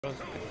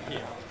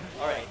Yeah.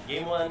 Alright,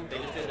 game one. They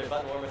just did their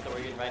button warmer, so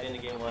we're getting right into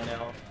game one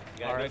now.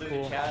 You got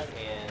GoodLoser Chaz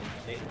and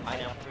Nathan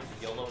Pineapple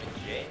versus Yolo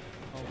and Jay.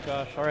 Oh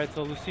gosh, alright,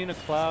 so Lucina,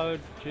 Cloud,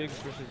 Jigs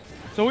versus...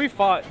 So we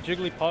fought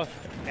Jigglypuff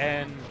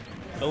and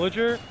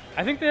Villager.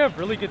 I think they have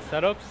really good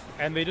setups,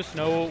 and they just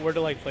know where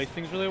to like place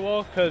things really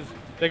well, because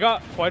they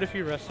got quite a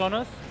few rests on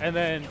us, and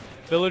then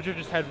Villager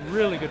just had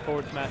really good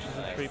forward smashes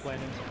and tree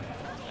planning.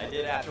 I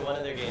did, after one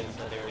of their games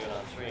that they were doing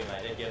on stream,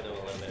 I did give them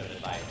a little bit of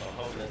advice, so I'm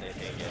hoping that they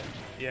take it.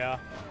 Yeah.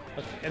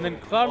 And then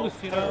Cloud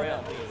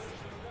Lucina...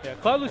 Yeah,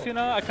 Cloud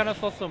Lucina, I kind of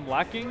saw some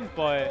lacking,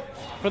 but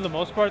for the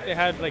most part, they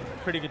had like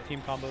pretty good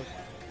team combos.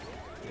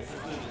 This is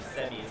Loser's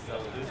semis, so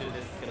Loser,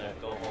 this is going to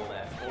go home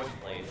at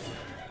 4th place.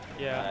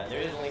 Yeah.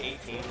 There is only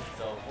 8 teams,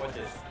 so 4th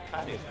is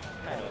kind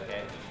of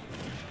okay.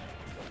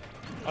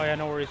 Oh yeah,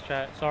 no worries,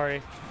 chat.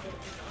 Sorry.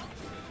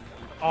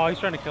 Oh, he's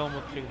trying to kill him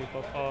with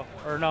Jigglypuff. Oh,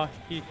 or no,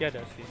 he had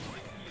SC.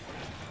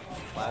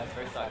 Cloud's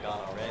first shot gone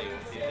already.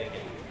 We'll see if they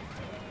can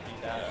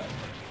beat that up.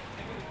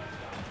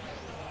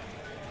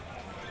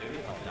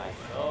 Jigglypuff died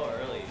so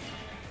early.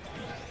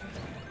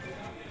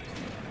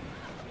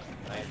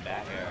 Nice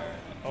back air.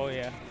 Oh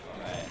yeah.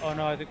 Alright. Oh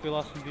no, I think we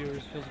lost some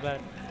viewers. Feels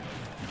bad.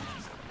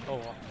 Oh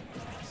well.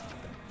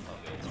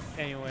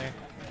 Okay. Anyway.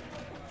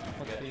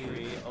 Let's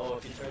see. Oh,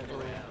 if he turns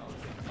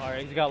around.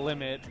 Alright, he's got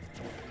limit.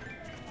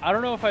 I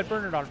don't know if I'd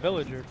burn it on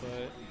Villager,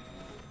 but...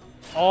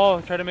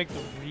 Oh, try to make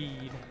the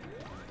read.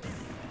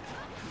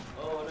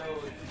 Oh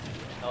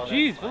no. Oh,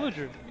 jeez,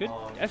 Villager. Good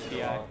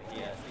SDI.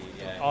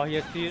 Yeah. Oh, he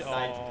SD'd?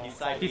 Oh, he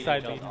side beat.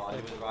 He Oh,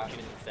 he was rocking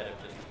instead of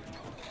just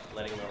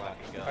letting the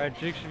rocket go. Alright,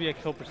 Jig should be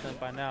at kill percent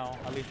by now.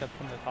 At least that's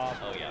from the top.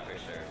 Oh yeah, for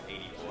sure.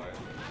 84.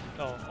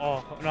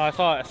 Oh, no, I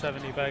saw it at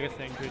 70, but I guess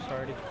they increased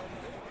already.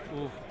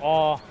 Oof.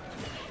 Oh.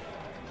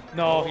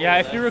 No, yeah,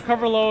 if you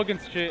recover low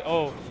against Jig...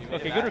 Oh,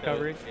 okay, good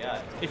recovery.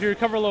 Yeah. If you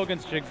recover low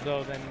against Jigs,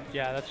 though, then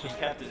yeah, that's just...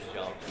 He kept his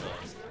jump, so...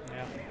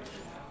 Yeah.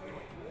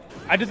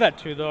 I did that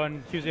too, though,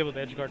 and he was able to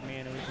edge guard me,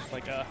 and it was just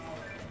like,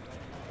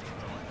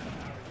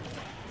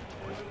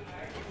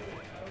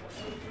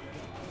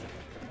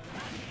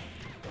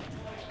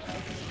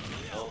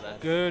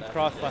 Good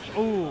cross slash.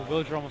 Ooh,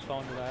 Villager almost fell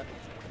into that.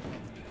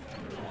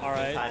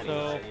 Alright,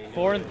 so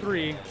 4 and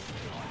 3.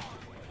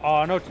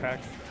 Oh, no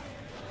tech.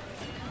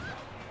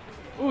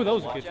 Ooh, that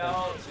was a good tech.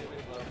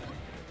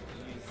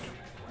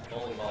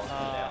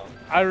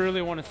 I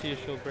really want to see a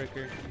shield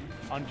breaker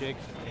on Jigs.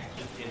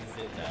 Just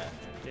instant that.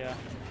 Yeah.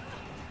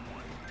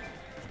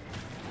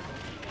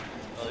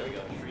 Oh, there we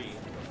go. Tree.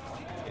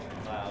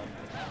 Cloud.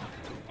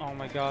 Oh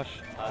my gosh.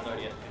 Cloud's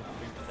already at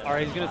 3%.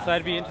 Alright, he's gonna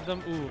side B into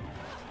them. Ooh.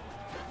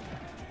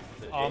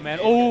 So oh man.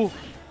 Oh!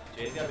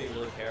 Jay's gotta be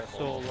really careful.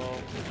 So low.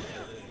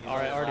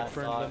 Alright, already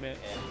burned limit.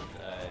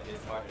 And his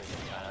partner's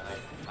kind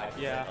of high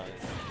yeah. on his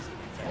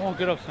oh,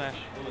 good up smash.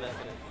 Ooh, that's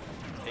gonna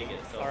take it.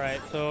 So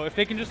alright, so if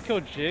they can just kill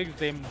Jigs,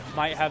 they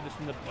might have this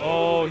in the...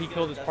 Oh, he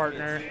killed his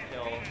partner.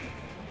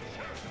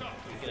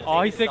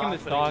 Oh, he's taking the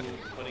stock.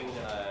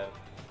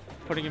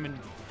 Putting him in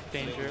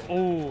danger.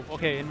 Oh,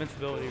 okay,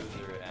 invincibility.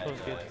 That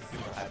was good.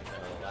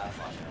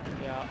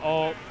 Yeah,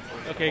 oh,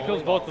 okay,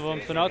 kills both of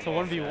them, so now it's a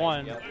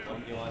 1v1. Yep,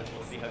 1v1.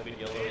 We'll see how good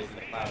Yolo is in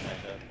the Cloud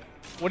matchup.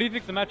 What do you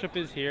think the matchup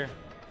is here?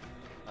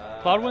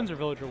 Cloud wins or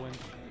Villager wins?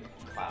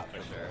 Cloud,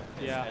 for sure.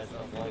 Yeah. As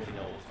long as he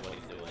knows what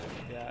he's doing.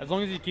 Yeah, as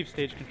long as he keeps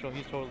stage control,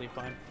 he's totally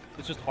fine.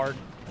 It's just hard.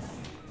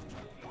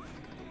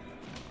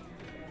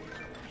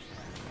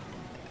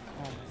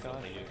 Oh my gosh. For a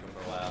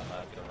while,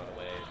 Cloud's gonna run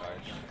away,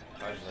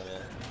 charge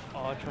limit.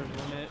 Oh, charge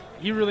limit.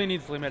 He really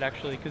needs limit,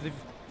 actually, because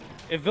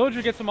if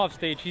Villager gets him off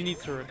stage, he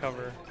needs to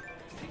recover.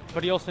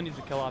 But he also needs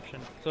a kill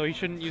option, so he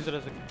shouldn't use it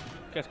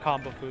as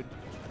combo food.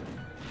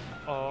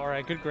 Oh,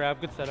 alright, good grab,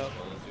 good setup.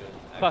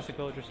 Classic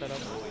Villager setup.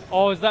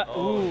 Oh, is that...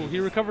 Ooh, he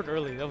recovered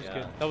early. That was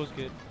good. That was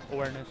good.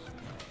 Awareness.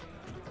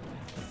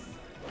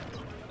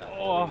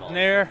 Oh,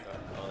 Nair.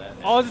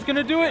 Oh, is this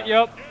gonna do it?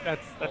 Yep,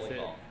 that's it.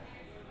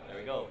 There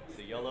we go.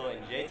 So Yolo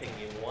and Jay taking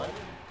game 1.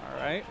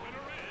 Alright.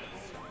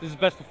 This is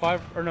best of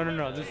 5? Or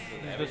no. This is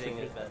everything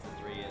is best of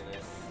 3 in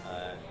this.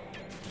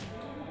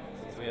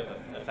 Since we have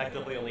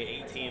effectively only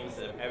 8 teams,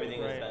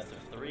 everything is best of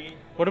 3.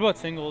 What about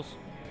singles?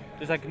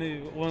 Is that gonna...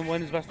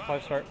 When does best of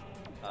 5 start?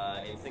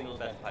 In singles,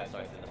 best of 5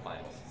 starts in the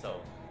finals.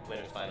 So,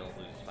 winners finals,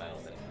 losers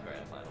finals, and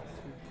grand finals.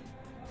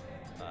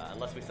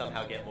 Unless we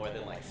somehow get more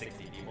than like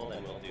 60 people,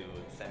 then we'll do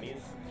semis.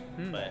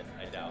 But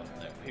I doubt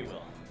that we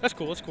will. That's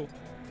cool, that's cool.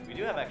 We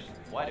do have actually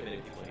quite a bit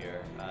of people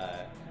here.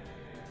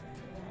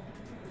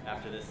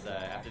 After this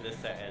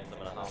set ends, I'm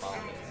gonna hop off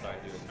and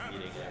start doing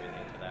seating and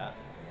everything for that.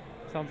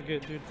 Sounds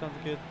good, dude. Sounds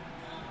good.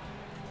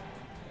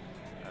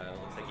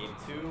 Looks like game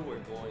 2, we're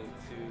going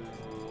to...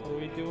 What are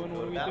we doing?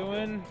 What are we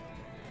doing?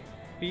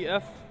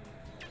 BF.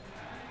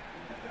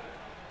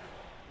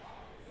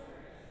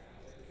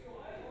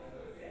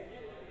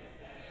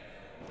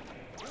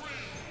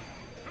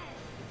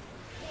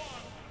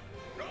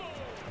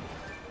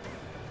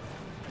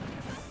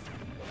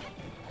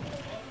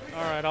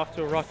 Alright, off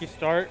to a rocky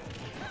start.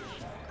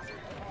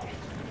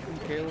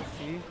 Okay, let's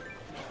see.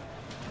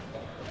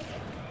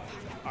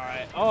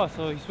 Alright. Oh,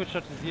 so he switched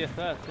up to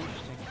ZSS.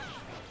 Interesting.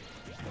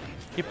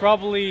 He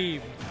probably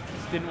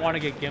didn't want to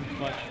get gimped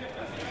much.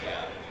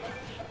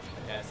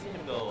 Yeah, I've seen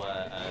him go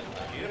a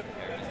few different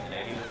characters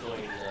today. He was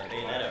going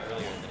Bayonetta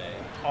earlier today.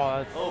 Oh,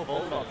 that's... Oh,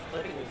 Bulma's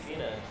clipping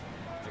Lucina.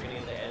 They're going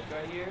to get the edge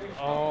guard here.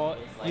 Oh,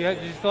 Like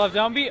do you still have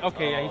down B?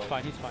 Okay, yeah, he's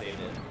fine, he's fine.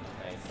 Saved it.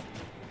 Nice.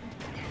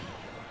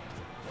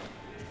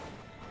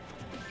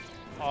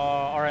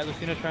 Alright,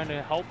 Lucina trying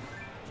to help.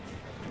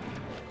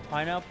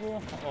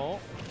 Pineapple. Oh.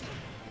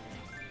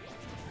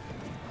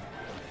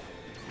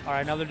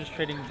 Alright, now they're just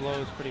trading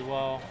blows pretty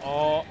well.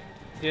 Oh,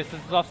 yes,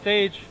 this is off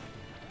stage.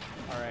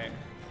 Alright.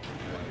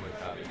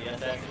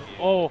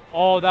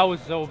 Oh, that was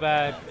so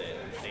bad.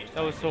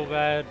 That was so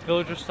bad.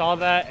 Villager saw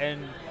that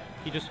and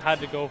he just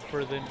had to go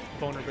for the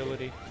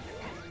vulnerability.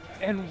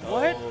 And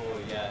what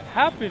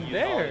happened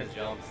there?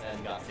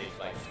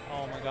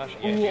 Oh my gosh.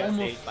 Ooh,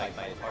 almost.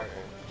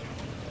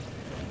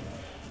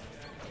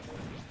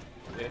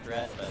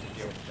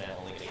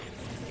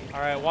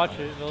 Alright, watch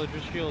it.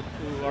 Villager's shield.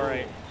 Ooh,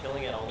 alright.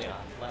 Killing it only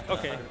less than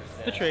 100%.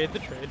 The trade.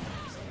 4-3.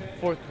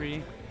 Let's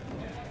see.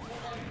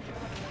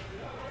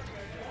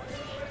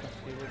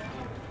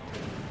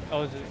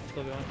 Oh, is it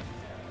still going?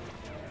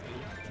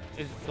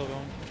 Is it still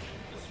going?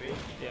 The stream?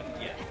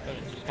 Yeah. Yeah.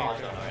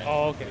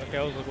 Oh, okay. I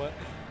was like, what?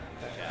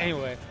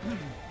 Anyway.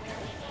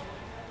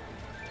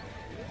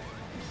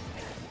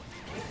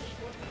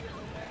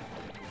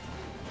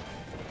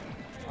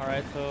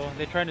 Alright, so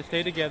they're trying to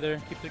stay together,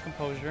 keep their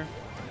composure.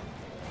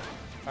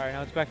 Alright,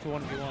 now it's back to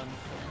 1v1.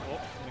 Oh,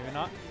 maybe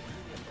not.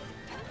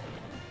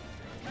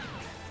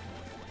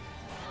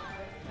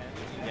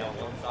 Yeah,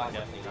 one stock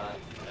definitely not.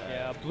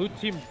 Yeah, blue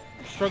team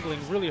struggling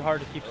really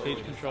hard to keep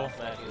stage control.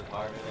 Alright.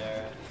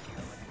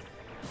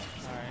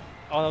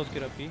 Oh, that was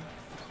good up B.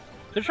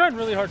 They're trying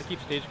really hard to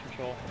keep stage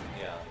control.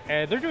 Yeah.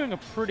 And they're doing a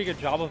pretty good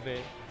job of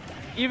it.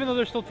 Even though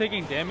they're still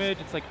taking damage,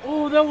 it's like,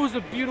 oh, that was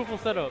a beautiful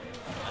setup.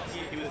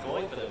 He was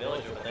going for the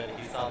villager, but then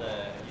he saw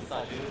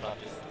Jude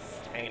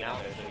just hanging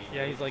out there.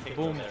 So he's like,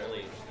 boom,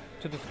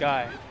 to this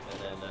guy. And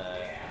then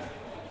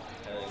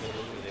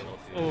GoodLoser was able to.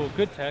 Oh,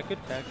 good tech.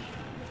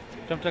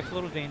 Jump tech's a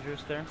little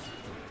dangerous there.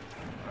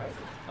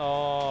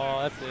 Oh,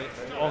 that's it.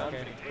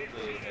 Okay.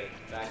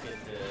 Back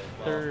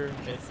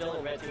into, it's still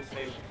in red team's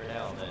favor for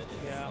now, but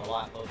it's a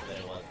lot closer than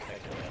it was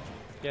technically.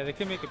 Yeah, they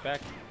can make it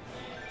back.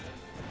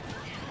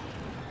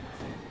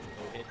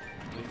 We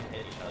can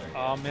hit each other.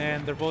 Oh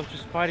man, they're both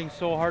just fighting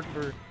so hard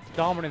for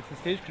dominance and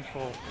stage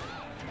control.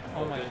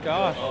 Oh my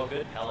gosh. Oh,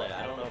 good pellet.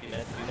 I don't know if you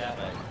meant to do that,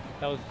 but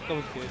that was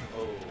good.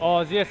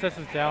 Oh, ZSS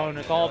is down.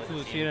 It's all up to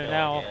Lucina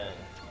now. Again.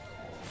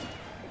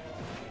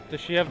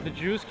 Does she have the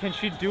juice? Can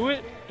she do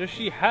it? Does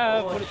she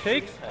have what it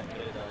takes?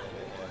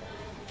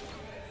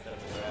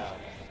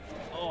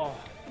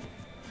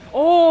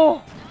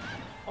 Oh,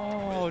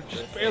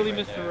 just barely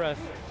missed the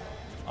rest.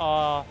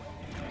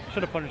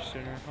 Should have punished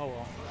sooner. Oh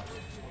well.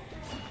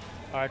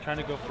 Alright, trying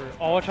to go for...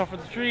 Oh, watch out for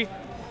the tree.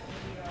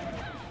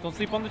 Don't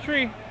sleep on the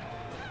tree.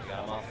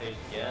 Got him off stage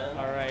again.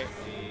 Alright.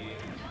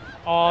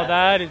 Oh,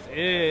 that is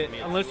it.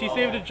 Unless he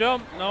saved a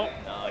jump. Nope.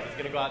 No, he's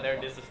going to go out there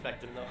and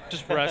disrespect him though.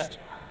 Just rest.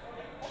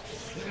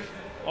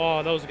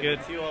 Oh, that was good.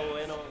 2-0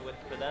 win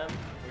for them.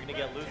 We're going to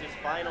get losers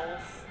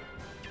finals.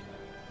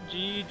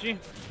 GG.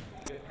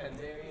 Good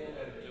Panzerian.